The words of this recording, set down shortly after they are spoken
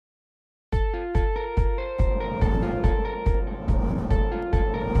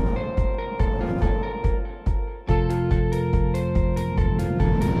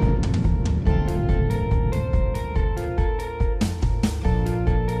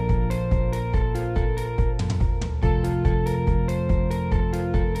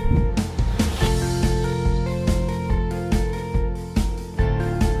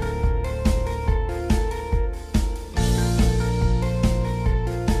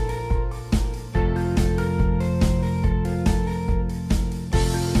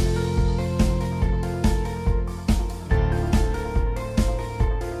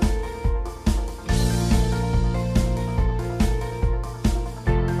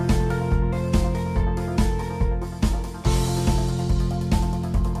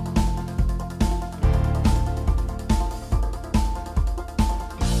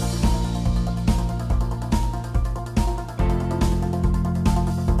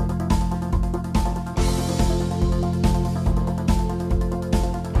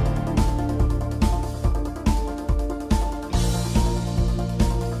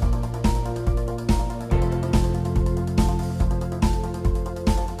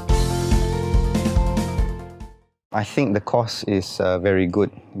I think the course is very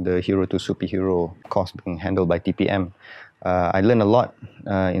good. The Hero to Superhero course being handled by TPM. I learned a lot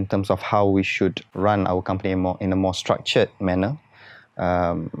in terms of how we should run our company in a more structured manner,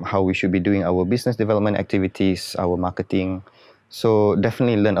 how we should be doing our business development activities, our marketing. So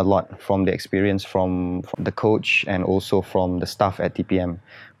definitely learned a lot from the experience from the coach and also from the staff at TPM,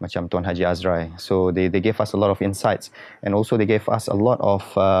 macam Tuan Haji Azrai. So they gave us a lot of insights and also they gave us a lot of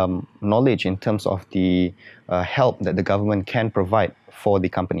knowledge in terms of the help that the government can provide for the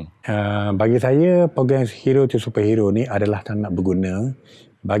company. Bagi saya, program Hero to Superhero ni adalah sangat berguna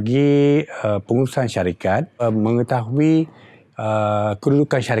bagi pengurusan syarikat mengetahui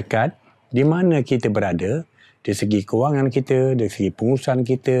kedudukan syarikat, di mana kita berada, dari segi kewangan kita, dari segi pengurusan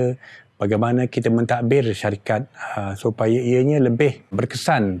kita, bagaimana kita mentadbir syarikat supaya ianya lebih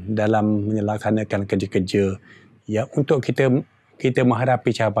berkesan dalam melaksanakan kerja-kerja yang untuk kita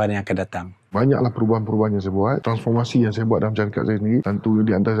menghadapi cabaran yang akan datang. Banyaklah perubahan-perubahan yang saya buat, transformasi yang saya buat dalam syarikat saya sendiri. Tentu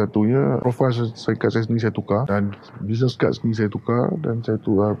di antara satunya, profil syarikat saya sendiri saya tukar dan business card sendiri saya tukar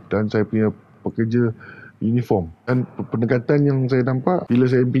dan saya punya pekerja uniform. Dan pendekatan yang saya nampak bila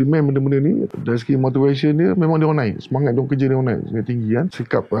saya implement benda-benda ni, dari segi motivation dia memang dia naik, semangat dia kerja dia naik sangat tinggi kan.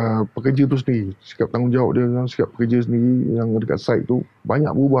 Sikap pekerja tu sendiri, sikap tanggungjawab dia dengan sikap pekerja sendiri yang dekat site tu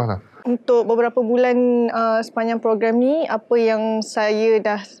banyak berubah lah. Untuk beberapa bulan sepanjang program ni, apa yang saya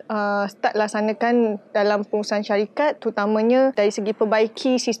dah start laksanakan dalam pengurusan syarikat, terutamanya dari segi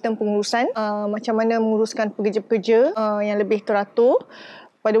perbaiki sistem pengurusan, macam mana menguruskan pekerja-pekerja yang lebih teratur.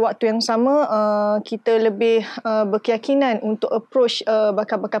 Pada waktu yang sama, kita lebih berkeyakinan untuk approach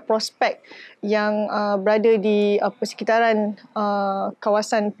bakal-bakal prospek yang berada di persekitaran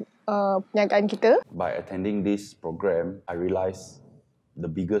kawasan perniagaan kita. By attending this program, I realised the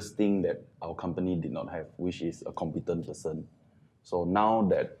biggest thing that our company did not have, which is a competent person. So now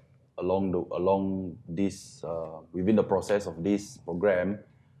that within the process of this program,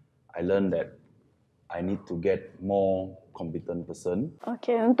 I learned that I need to get more competent person.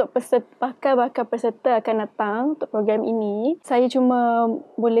 Okey, untuk bakal peserta akan datang untuk program ini, saya cuma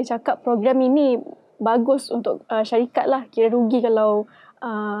boleh cakap program ini bagus untuk syarikat lah. Kira rugi kalau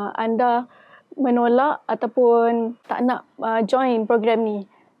anda menolak ataupun tak nak join program ni.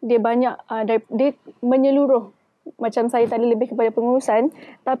 Dia banyak, dia menyeluruh. Macam saya tadi lebih kepada pengurusan,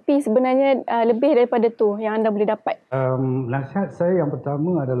 tapi sebenarnya lebih daripada tu yang anda boleh dapat. Nasihat saya yang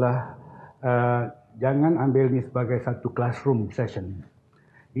pertama adalah jangan ambil ni sebagai satu classroom session.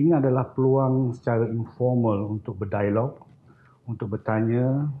 Ini adalah peluang secara informal untuk berdialog, untuk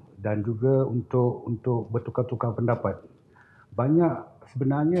bertanya dan juga untuk bertukar-tukar pendapat. Banyak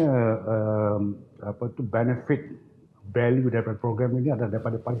sebenarnya benefit, value daripada program ini adalah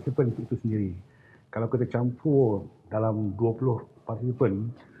daripada partisipan itu sendiri. Kalau kita campur dalam 20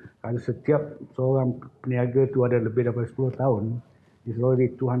 partisipan, kalau setiap seorang peniaga itu ada lebih daripada 10 tahun, it's already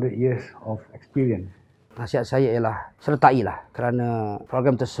 200 years of experience. Nasihat saya ialah sertailah kerana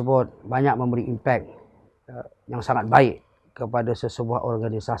program tersebut banyak memberi impak yang sangat baik kepada sesebuah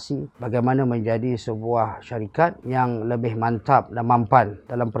organisasi bagaimana menjadi sebuah syarikat yang lebih mantap dan mampan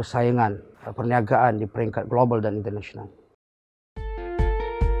dalam persaingan perniagaan di peringkat global dan internasional.